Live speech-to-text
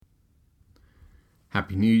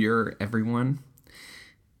Happy New Year, everyone.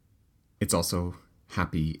 It's also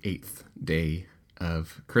happy 8th day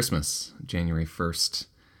of Christmas, January 1st.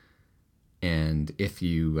 And if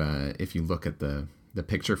you look at the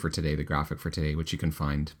picture for today, the graphic for today, which you can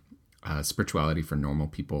find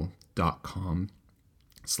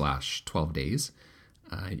spiritualityfornormalpeople.com/12 days,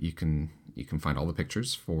 you can find all the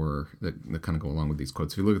pictures for that kind of go along with these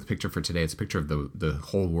quotes. If you look at the picture for today, it's a picture of the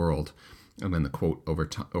whole world, and then the quote over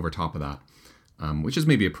top of that, which is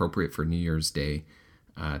maybe appropriate for New Year's Day,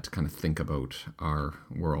 to kind of think about our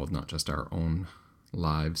world, not just our own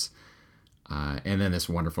lives. And then this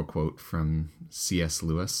wonderful quote from C.S.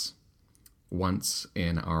 Lewis: "Once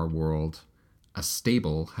in our world, a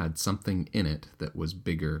stable had something in it that was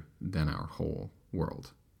bigger than our whole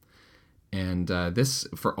world." And this,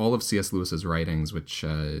 for all of C.S. Lewis's writings, which,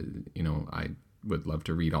 I would love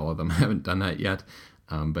to read all of them. I haven't done that yet.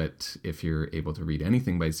 But if you're able to read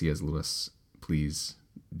anything by C.S. Lewis, please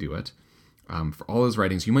do it. For all his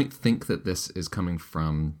writings, you might think that this is coming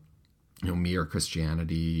from, Mere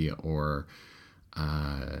Christianity, or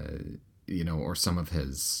some of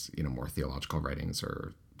his, more theological writings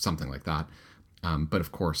or something like that. But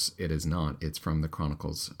of course, it is not. It's from the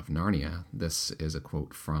Chronicles of Narnia. This is a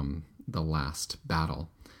quote from The Last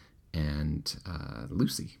Battle, and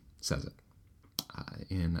Lucy says it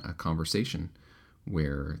in a conversation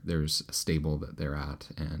where there's a stable that they're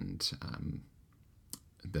at, and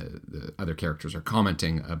the other characters are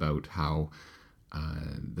commenting about how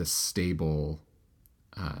the stable,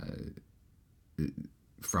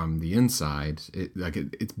 from the inside,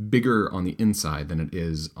 it's bigger on the inside than it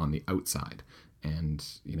is on the outside. And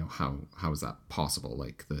how is that possible?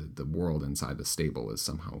 Like the world inside the stable is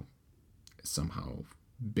somehow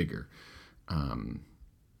bigger.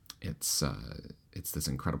 It's this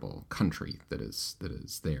incredible country that is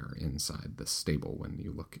there inside the stable when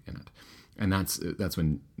you look in it. And that's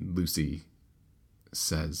when Lucy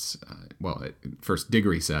says, first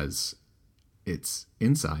Diggory says its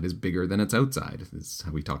inside is bigger than its outside. This is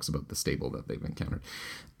how he talks about the stable that they've encountered.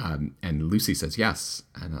 And Lucy says yes,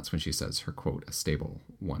 and that's when she says her quote: "A stable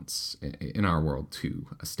once, in our world too,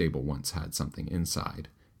 a stable once had something inside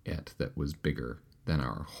it that was bigger than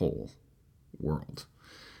our whole world."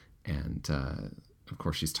 And of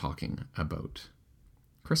course, she's talking about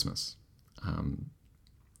Christmas.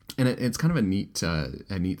 And it's kind of a neat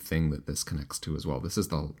thing that this connects to as well. This is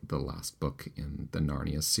the last book in the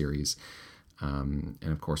Narnia series. And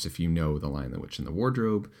of course, if you know The Lion, the Witch, and the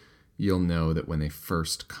Wardrobe, you'll know that when they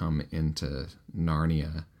first come into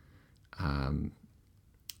Narnia,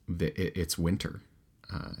 it's winter.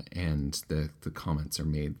 And the comments are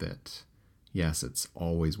made that, yes, it's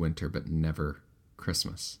always winter, but never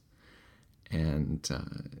Christmas. And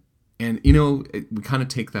we kind of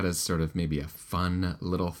take that as sort of maybe a fun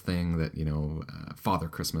little thing that, Father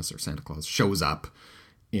Christmas or Santa Claus shows up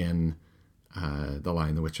in The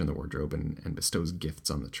Lion, the Witch, and the Wardrobe and bestows gifts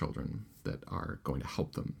on the children that are going to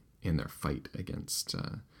help them in their fight against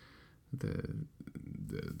the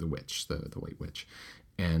witch, the White Witch.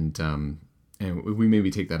 And we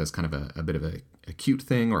maybe take that as kind of a bit of a cute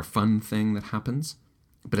thing or a fun thing that happens,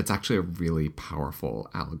 but it's actually a really powerful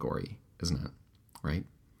allegory, isn't it? Right?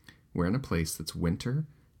 We're in a place that's winter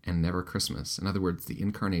and never Christmas. In other words, the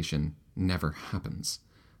incarnation never happens.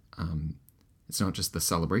 It's not just the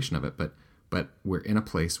celebration of it, but we're in a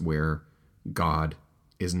place where God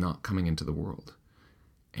is not coming into the world.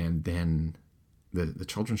 And then the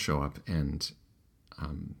children show up, and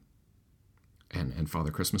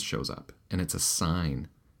Father Christmas shows up, and it's a sign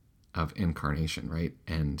of incarnation, right?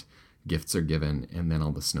 And gifts are given, and then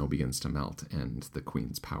all the snow begins to melt, and the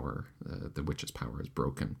queen's power, the witch's power, is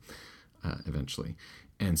broken eventually.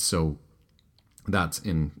 And so that's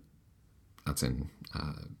in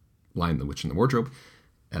Lion, the Witch, and the Wardrobe.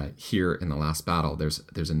 Here in The Last Battle,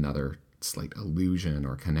 there's another slight allusion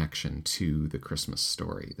or connection to the Christmas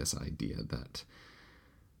story. This idea that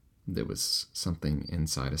there was something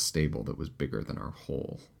inside a stable that was bigger than our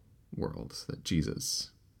whole world. That Jesus,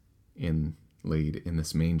 laid in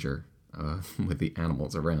this manger with the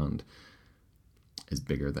animals around, is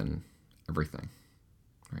bigger than everything,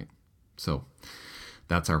 right? So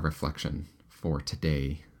that's our reflection for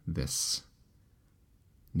today, this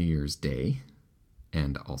New Year's Day,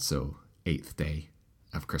 and also 8th day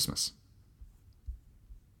of Christmas.